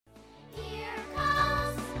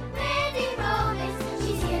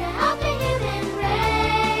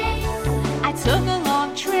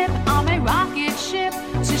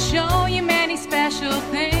special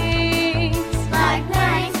things. Like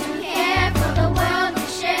nights to care for the world to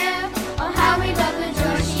share, or how we love the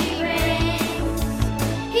joy she brings.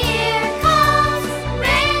 Here comes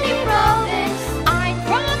Randirobics. I'm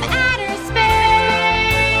from outer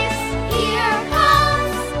space. Here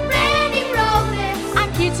comes Randirobics.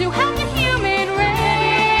 I'm here to help the human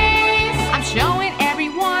race. I'm showing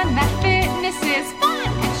everyone that fitness is fun,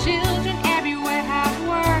 and children everywhere have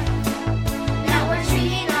work. Now we're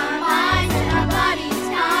treating our minds and our bodies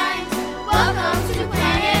kind. Welcome to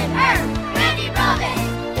planet Earth, Randirobics.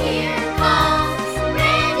 Here comes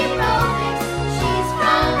Randirobics. She's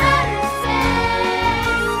from outer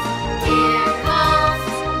space. Here comes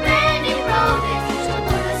Randirobics. She'll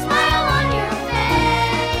put a smile on your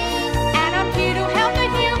face. And I'm here to help the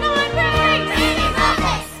human race.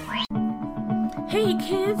 Randirobics. Hey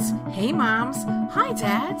kids, hey moms, hi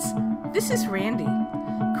dads. This is Randy,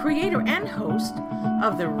 creator and host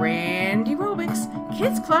of the Randirobics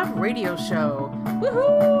Kids Club radio show.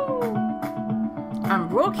 Woohoo! I'm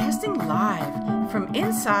broadcasting live from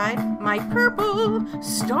inside my purple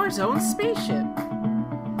Star Zone spaceship.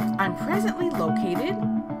 I'm presently located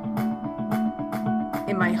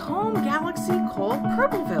in my home galaxy called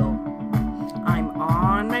Purpleville. I'm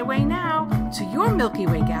on my way now to your Milky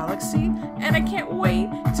Way galaxy, and I can't wait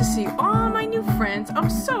to see all my new friends. I'm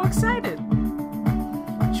so excited.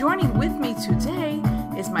 Joining with me today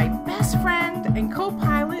is my best friend and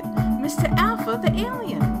co-pilot, Mr. Alpha the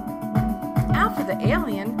Alien. Alpha the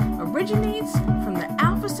Alien originates from the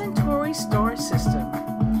Alpha Centauri star system,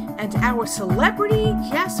 and our celebrity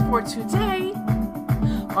guests for today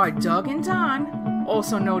are Doug and Don,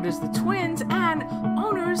 also known as the twins and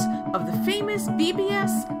owners of the famous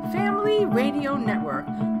BBS Family Radio Network.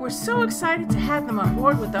 We're so excited to have them on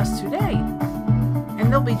board with us today.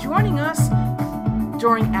 And they'll be joining us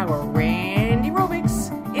during our Randirobics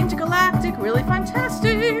Intergalactic, really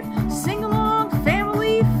fantastic sing-along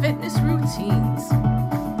family fitness routines.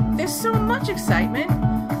 There's so much excitement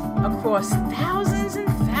across thousands and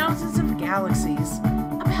thousands of galaxies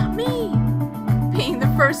about me being the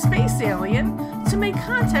first space alien to make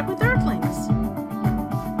contact with Earthlings.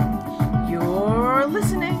 You're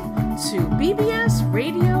listening to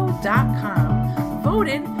bbsradio.com,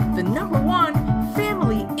 voted the #1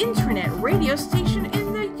 family internet radio station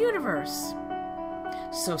in the universe.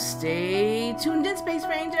 So stay tuned in, Space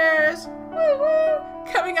Rangers. Woo-woo.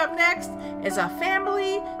 Coming up next is a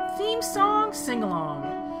family theme song sing-along.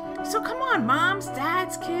 So come on, moms,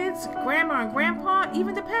 dads, kids, grandma and grandpa,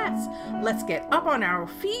 even the pets. Let's get up on our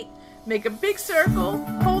feet, make a big circle,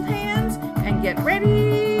 hold hands, and get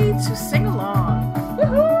ready to sing along.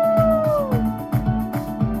 Woohoo!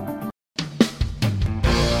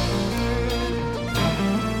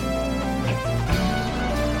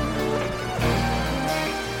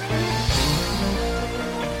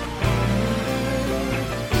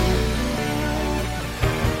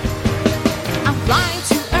 I'm flying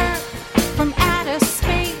to Earth from outer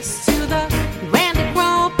space to the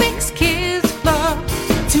Randirobics Kids Club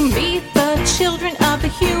to meet the children of the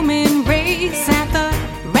human race at the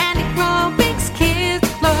Randirobics Kids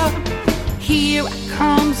Club. Here I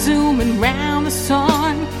come zooming round the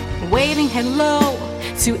sun, waving hello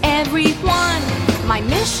to everyone. My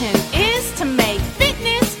mission is to make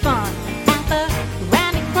fitness fun at the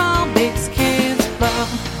Randirobics Kids Club.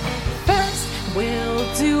 First, we'll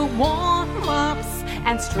do warm-ups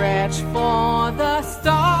and stretch for the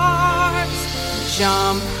stars.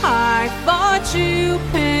 Jump high for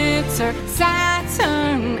Jupiter,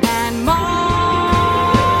 Saturn, and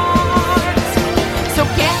Mars. So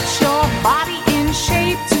get your body in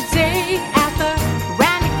shape today at the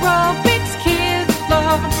Randirobics Kids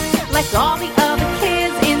Club. Like all the other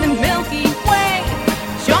kids in the Milky Way,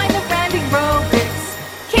 join the Randirobics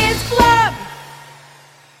Kids Club.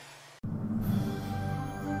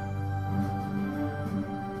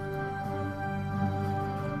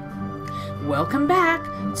 Welcome back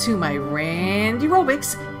to my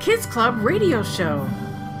Randirobics Kids Club radio show.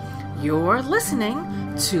 You're listening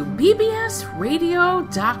to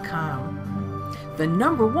bbsradio.com, the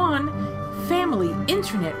 #1 family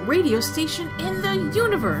internet radio station in the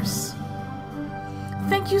universe.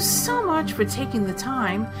 Thank you so much for taking the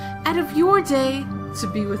time out of your day to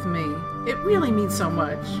be with me. It really means so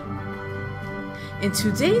much. In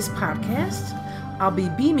today's podcast, I'll be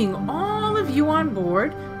beaming all of you on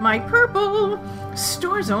board my purple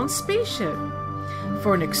Star Zone spaceship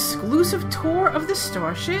for an exclusive tour of the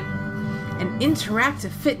starship, an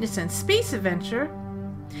interactive fitness and space adventure,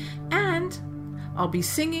 and I'll be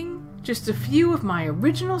singing just a few of my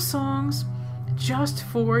original songs just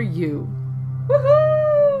for you.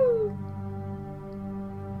 Woohoo!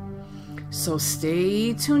 So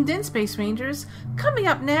stay tuned in, Space Rangers. Coming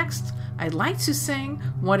up next, I'd like to sing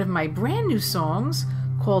one of my brand new songs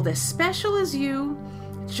called As Special as You,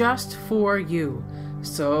 just for you.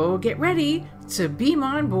 So get ready to beam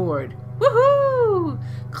on board. Woohoo!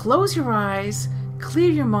 Close your eyes, clear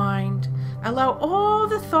your mind, allow all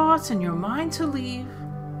the thoughts in your mind to leave,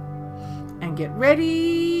 and get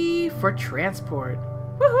ready for transport.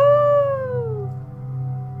 Woohoo!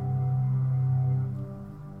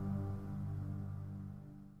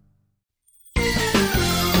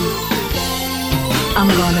 I'm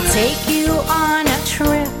gonna take you on a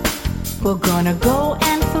trip. We're gonna go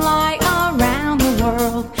and fly around the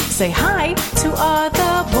world. Say hi to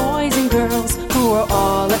other boys and girls who are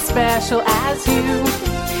all as special as you.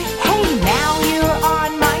 Hey, now you're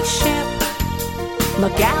on my ship.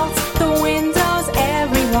 Look out the windows,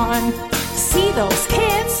 everyone. See those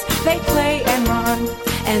kids, they play and run,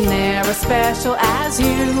 and they're as special as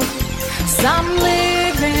you. Some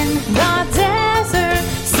live in the desert,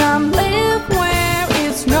 some live where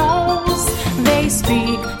it snows. They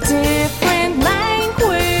speak different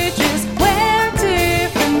languages, wear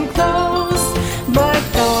different clothes. But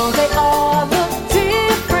though they all look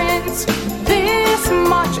different, this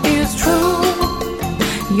much is true.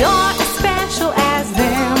 You're as special as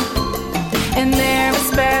them, and they're as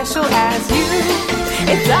special as you.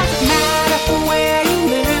 It doesn't matter where you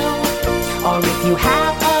live, or if you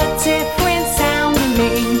have a different sounding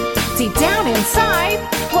name. Deep down inside,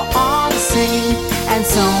 we're all the same. And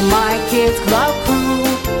so my kids club crew,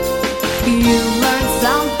 you learn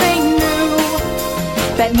something new,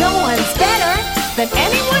 that no one's better than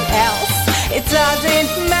anyone else. It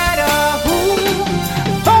doesn't matter who,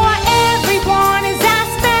 for everyone is as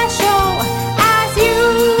special as you.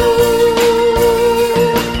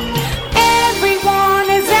 Everyone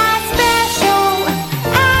is as special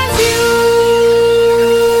as you.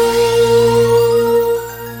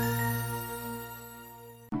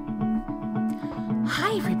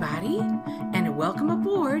 Hi, everybody, and welcome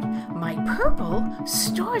aboard my purple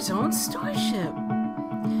Star Zone starship.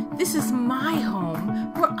 This is my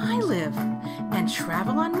home where I live and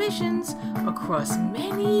travel on missions across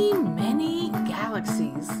many, many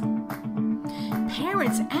galaxies.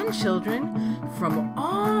 Parents and children from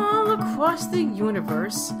all across the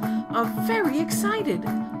universe are very excited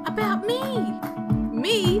about me.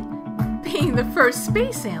 Me being the first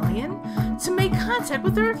space alien to make contact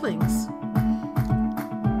with Earthlings.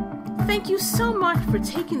 Thank you so much for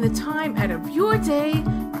taking the time out of your day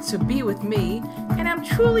to be with me, and I'm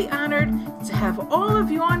truly honored to have all of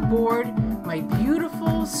you on board my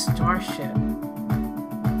beautiful starship.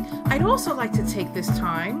 I'd also like to take this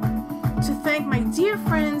time to thank my dear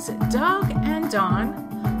friends Doug and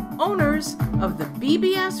Don, owners of the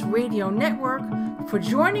BBS Radio Network, for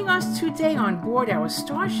joining us today on board our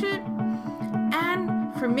starship and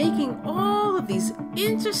for making all of these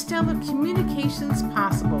interstellar communications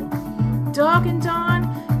possible. Doug and Don,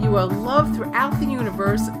 you are loved throughout the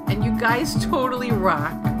universe, and you guys totally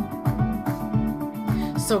rock.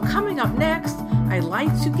 So coming up next, I'd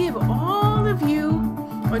like to give all of you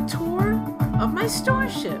a tour of my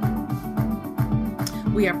starship.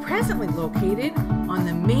 We are presently located on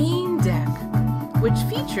the main deck, which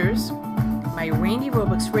features my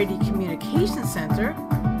Randirobics Radio Communication Center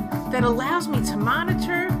that allows me to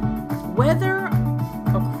monitor weather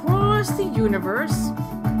across the universe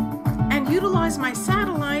and utilize my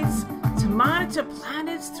satellites to monitor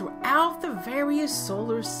planets throughout the various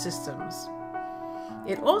solar systems.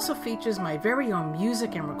 It also features my very own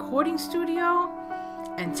music and recording studio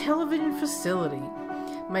and television facility.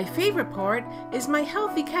 My favorite part is my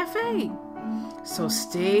healthy cafe. So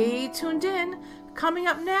stay tuned in. Coming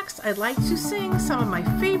up next, I'd like to sing some of my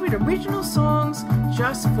favorite original songs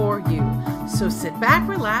just for you. So sit back,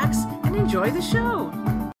 relax, and enjoy the show.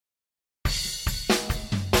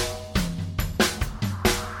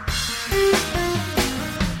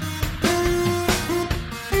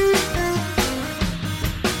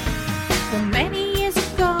 Well, many years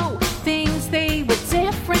ago, things they were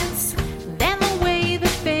different than the way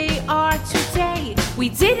that they are today. We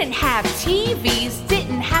didn't have TVs,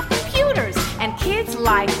 didn't have computers, and kids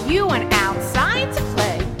like you went outside to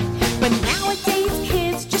play. But nowadays,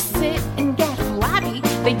 kids just sit and get flabby.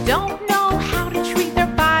 They don't know how to treat their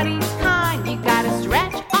bodies kind. You gotta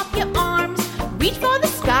stretch up your arms, reach for the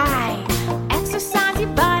sky. Exercise your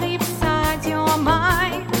body besides your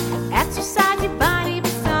mind. Exercise your body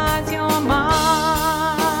besides your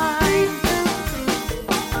mind.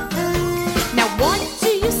 Now what do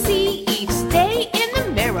you see each day in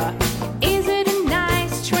the mirror? Is it a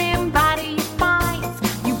nice trim body you find?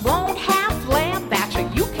 You won't have flare back, sure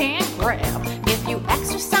you can't grab. If you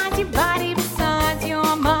exercise your body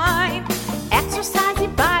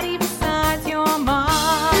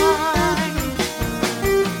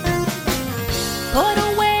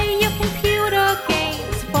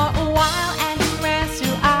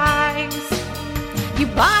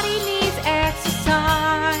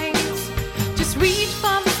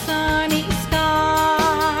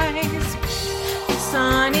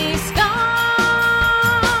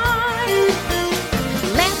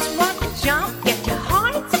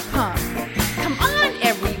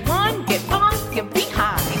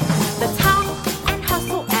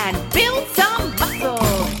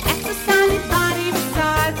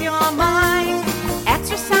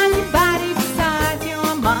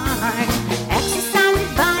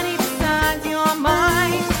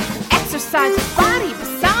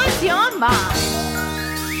Come on.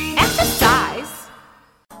 Exercise.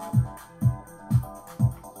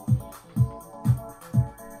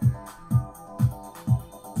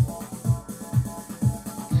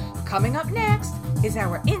 Coming up next is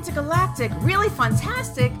our intergalactic, really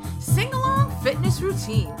fantastic sing-along fitness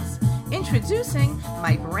routines. Introducing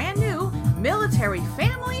my brand new military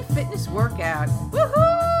family fitness workout.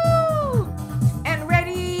 Woohoo! And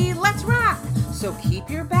ready, let's rock! So keep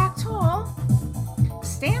your back tall,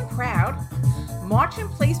 stand proud, march in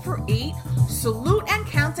place for 8, salute and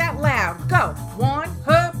count out loud. Go! 1,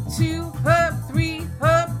 hup, 2, hup, 3,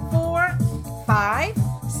 hup, 4, 5,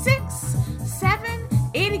 6, 7,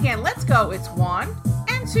 8 again. Let's go. It's 1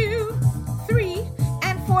 and 2, 3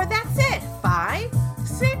 and 4. That's it. 5,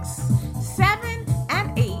 6, 7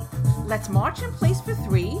 and 8. Let's march in place for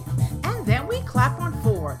 3 and then we clap on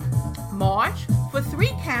 4. March for 3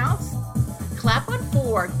 counts. Clap on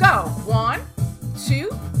 4. Go. 1,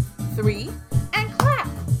 2, 3 and clap.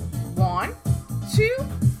 1, 2,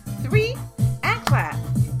 3 and clap.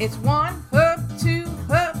 It's 1 hup, 2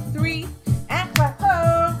 hup, 3 and clap.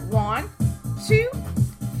 Hup. 1, 2,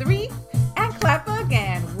 3 and clap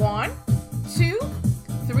again. 1, 2,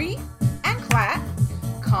 3 and clap.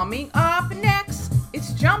 Coming up next,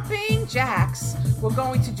 it's jumping jacks. We're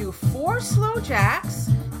going to do 4 slow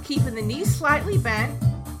jacks, keeping the knees slightly bent,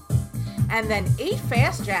 and then 8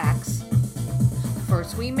 fast jacks.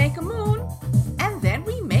 First we make a moon, and then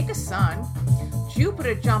we make a sun.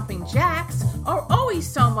 Jupiter jumping jacks are always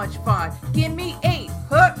so much fun. Give me 8,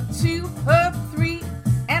 hup, 2, hup, 3,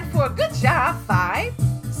 and 4. Good job. 5,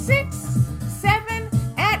 6, 7,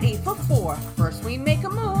 and 8 for 4. First we make a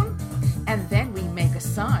moon, and then we make a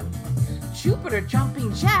sun. Jupiter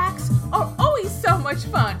jumping jacks are always so much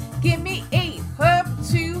fun. Give me 8, hup,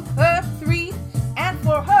 2, hup, 3, and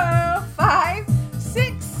 4. Hup, 5,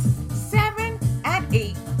 6, 7, and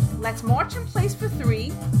 8. Let's march in place for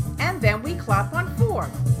 3, and then we clap on 4.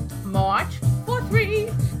 March for 3,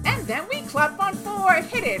 and then we clap on 4.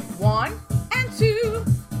 Hit it. 1 and 2,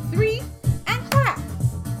 3, and clap.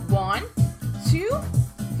 1, 2,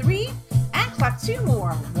 3, and clap. 2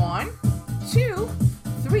 more. 1, 2,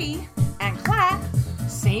 3, and clap.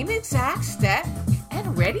 Same exact step,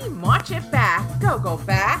 and ready, march it back. Go, go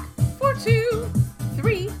back for 2,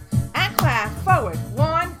 3, and clap. Forward.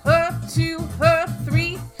 1, hup, 2, hup,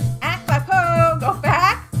 3, and clap. Ho, go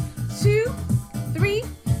back. 2, 3,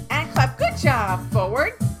 and clap. Good job.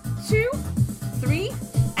 Forward. 2, 3,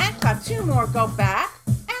 and clap. 2 more. Go back.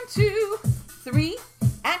 And 2, 3,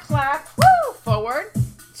 and clap. Woo! Forward.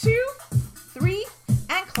 2, 3,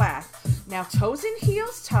 and clap. Now toes and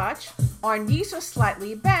heels touch. Our knees are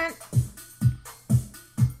slightly bent.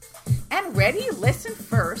 And ready? Listen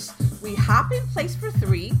first. We hop in place for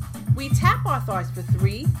 3. We tap our thighs for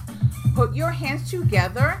 3. Put your hands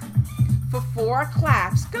together for 4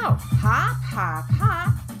 claps. Go. Hop, hop,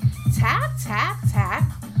 hop. Tap, tap, tap.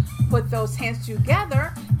 Put those hands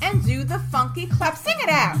together and do the funky clap. Sing it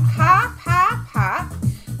out. Hop, hop, hop.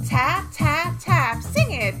 Tap, tap, tap.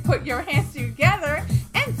 Sing it. Put your hands together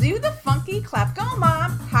and do the funky clap. Go,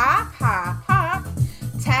 Mom. Hop, hop, hop.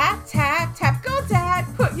 Tap, tap, tap. Go, Dad.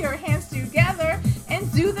 Put your hands together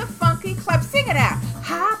and do the funky clap. Sing it out.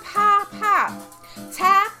 Hop, hop, hop.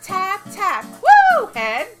 Tap, tap, tap. Woo!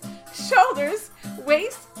 Head, shoulders,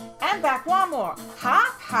 waist, and back. One more.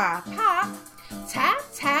 Hop, hop, hop. Tap,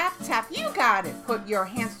 tap, tap. You got it. Put your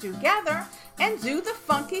hands together and do the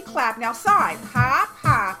funky clap. Now side. Hop,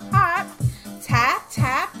 hop, hop. Tap,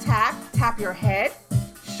 tap, tap. Tap your head,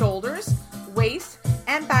 shoulders, waist,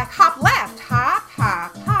 and back. Hop left. Hop,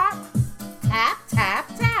 hop, hop. Tap, tap,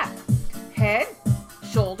 tap. Head,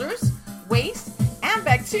 shoulders, waist, and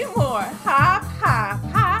back. 2 more. Hop, hop,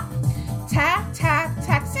 hop. Tap, tap,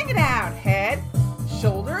 tap. Sing it out. Head,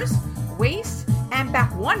 shoulders, waist, and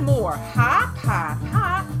back. 1 more. Hop, hop,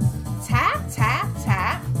 hop. Tap, tap,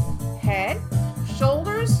 tap. Head,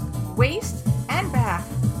 shoulders, waist, and back.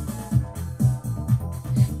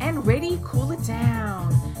 And ready, cool it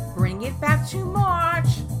down. Bring it back to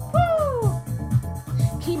march. Woo!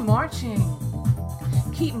 Keep marching.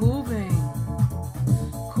 Keep moving.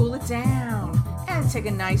 Cool it down. And take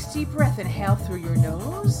a nice deep breath. Inhale through your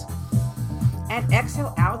nose. And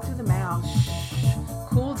exhale out through the mouth. Shh.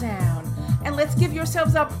 Cool down. And let's give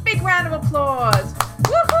yourselves a big round of applause.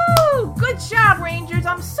 Woohoo! Good job, Rangers.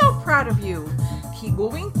 I'm so proud of you. Keep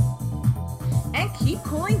moving and keep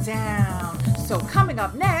cooling down. So coming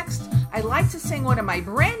up next, I'd like to sing one of my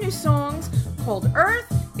brand new songs called Earth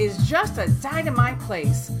is Just a Dynamite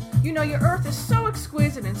Place. You know, your Earth is so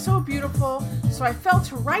exquisite and so beautiful, so I felt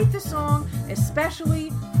to write the song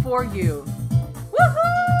especially for you.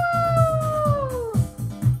 Woohoo!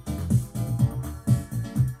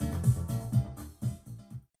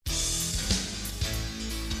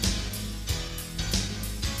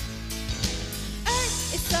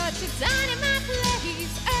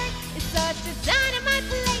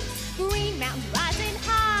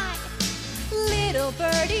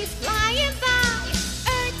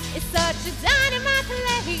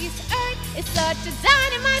 such a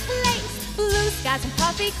dynamite place. Blue skies and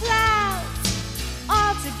puffy clouds,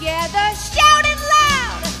 all together shouting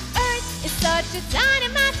loud. Earth is such a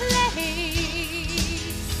dynamite place.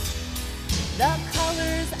 The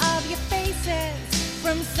colors of your faces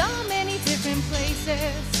from so many different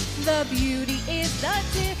places. The beauty is the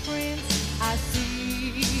difference I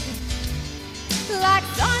see. Like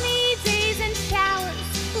sunny days and showers,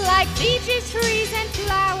 like beaches, trees, and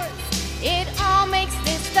flowers, it all makes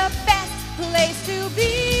this the best place to be.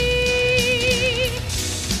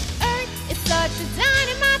 Earth is such a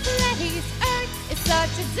dynamite place. Earth is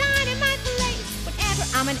such a dynamite place. Whenever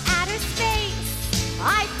I'm in outer space,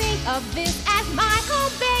 I think of this as my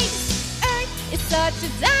home base. Earth is such a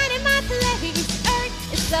dynamite place.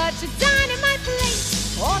 Earth is such a dynamite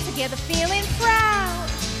place. All together feeling proud,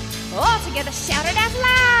 all together shouted out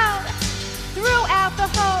loud. Throughout the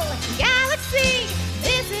whole galaxy,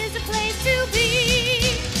 this is a place to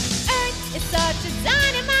be. Earth is such a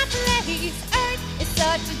dynamite place. Earth is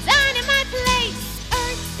such a dynamite place.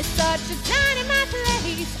 Earth is such a dynamite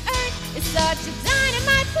place. Earth is such a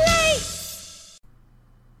dynamite place.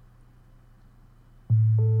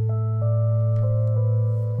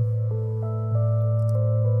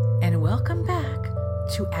 And welcome back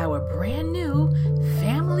to our brand new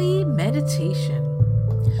family meditation,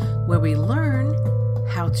 where we learn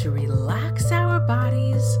how to relax our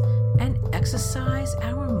bodies and exercise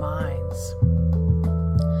our minds.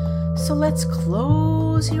 So let's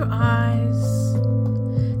close your eyes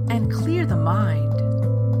and clear the mind,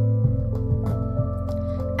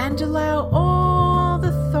 and allow all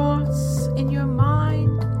the thoughts in your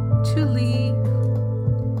mind to leave,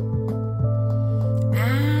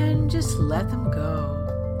 and just let them go.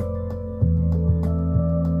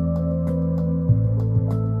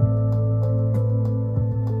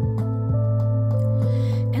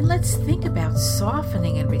 Let's think about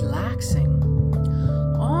softening and relaxing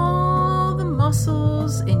all the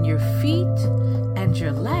muscles in your feet and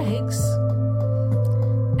your legs,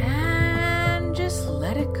 and just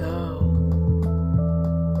let it go.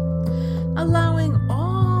 Allowing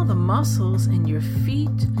all the muscles in your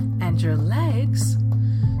feet and your legs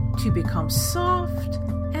to become soft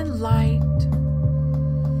and light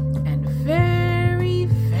and very,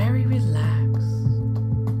 very relaxed.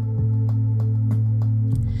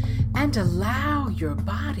 And allow your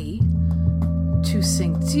body to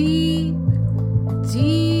sink deep,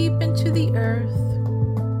 deep into the earth,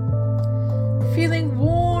 feeling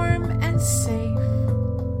warm and safe,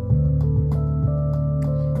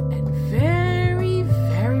 and very,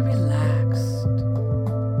 very relaxed.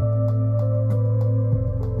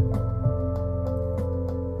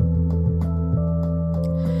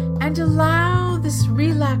 And allow this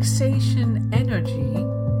relaxation energy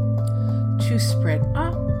to spread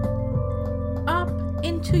up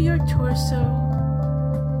into your torso,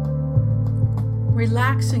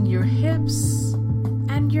 relaxing your hips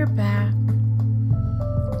and your back,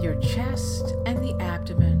 your chest and the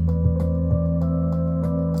abdomen,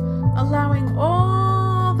 allowing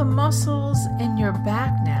all the muscles in your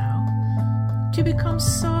back now to become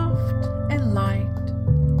soft and light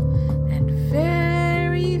and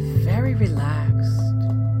very, very relaxed.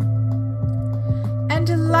 And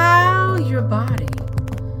allow your body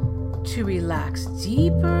to relax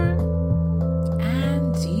deeper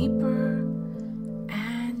and deeper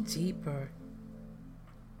and deeper.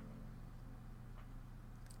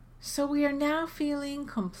 So we are now feeling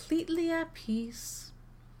completely at peace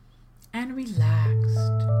and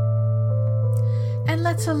relaxed. And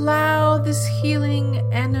let's allow this healing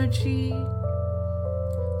energy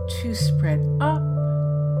to spread up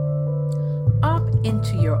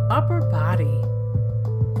into your upper body,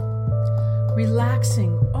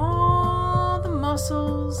 relaxing all the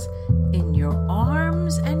muscles in your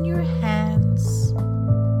arms and your hands,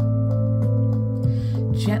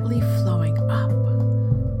 gently flowing up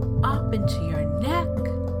into your neck,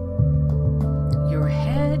 your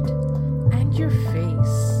head, and your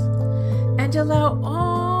face. And allow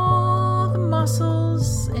all the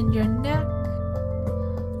muscles in your neck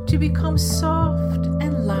to become soft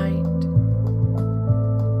and light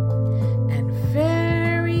and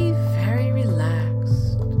very, very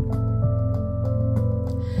relaxed.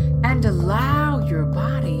 And allow your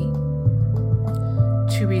body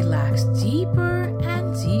to relax deeper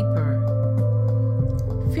and deeper,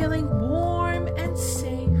 feeling warm and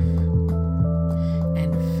safe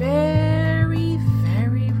and very,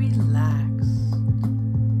 very relaxed.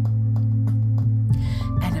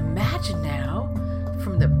 And imagine now,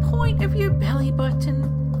 from the point of your belly button,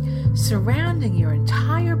 surrounding your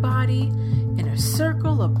entire body in a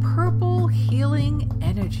circle of purple healing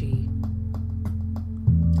energy.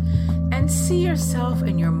 And see yourself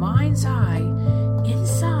in your mind's eye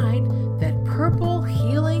inside that purple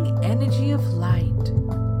healing energy of light.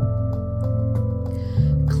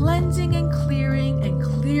 Cleansing and clearing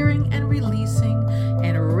and releasing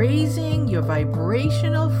and raising your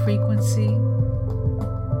vibrational frequency.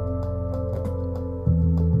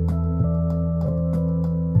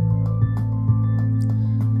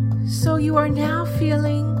 So you are now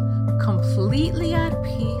feeling completely at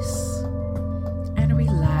peace and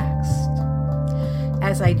relaxed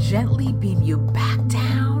as I gently beam you back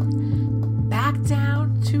down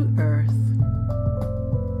to earth.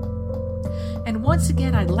 And once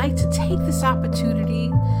again, I'd like to take this opportunity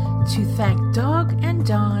to thank Doug and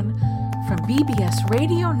Don from BBS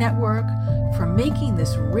Radio Network for making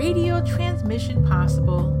this radio transmission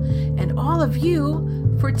possible, and all of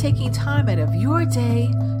you for taking time out of your day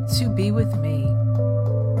to be with me.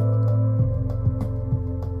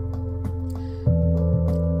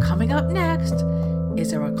 Coming up next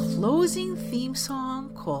is our closing theme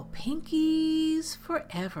song called Pinkies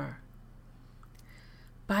Forever.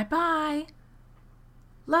 Bye-bye.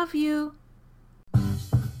 Love you.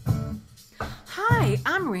 Hi,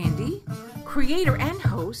 I'm Randy, creator and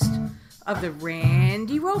host of the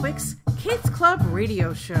Randirobics Kids Club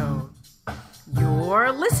radio show.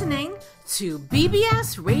 You're listening to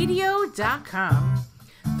bbsradio.com,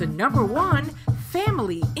 the #1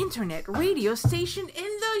 family internet radio station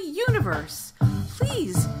in the universe.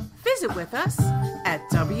 Please visit with us at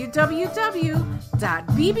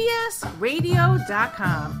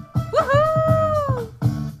www.bbsradio.com. Woohoo!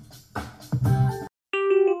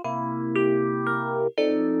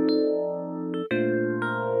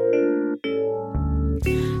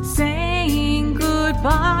 Saying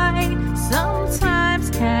goodbye sometimes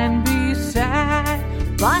can be sad,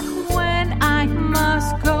 but when I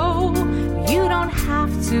must go, you don't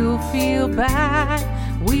have to feel bad.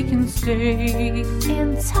 We can stay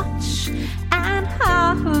in touch, and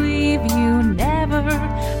I'll leave you never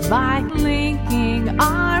by linking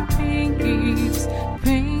our pinkies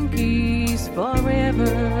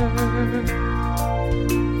forever.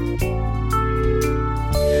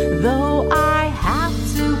 Though I have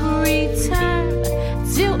to return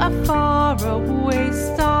to a faraway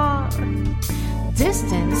star,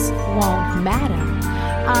 distance won't matter.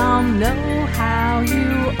 I'll know how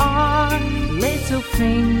you are. Little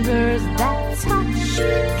fingers that touch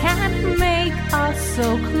can make us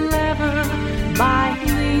so clever by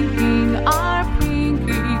linking our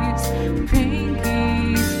pinkies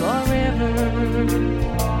forever.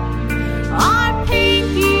 Our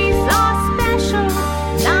pinkies are special,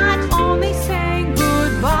 not only saying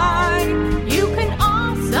goodbye. You can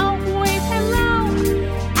also wave hello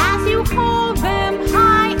as you hold them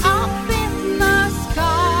high up in the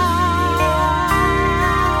sky.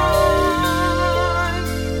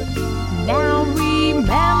 Now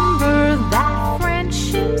remember that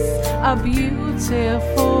friendship's a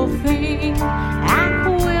beautiful thing,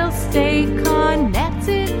 and we'll stay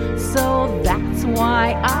connected, so that's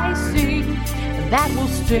why I sing that we'll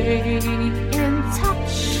stay in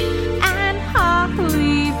touch, and I'll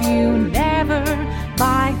leave you never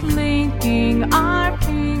by linking our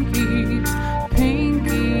pinkies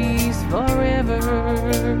forever.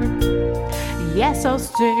 Yes, I'll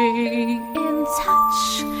stay in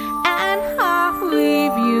touch, and I'll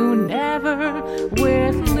leave you never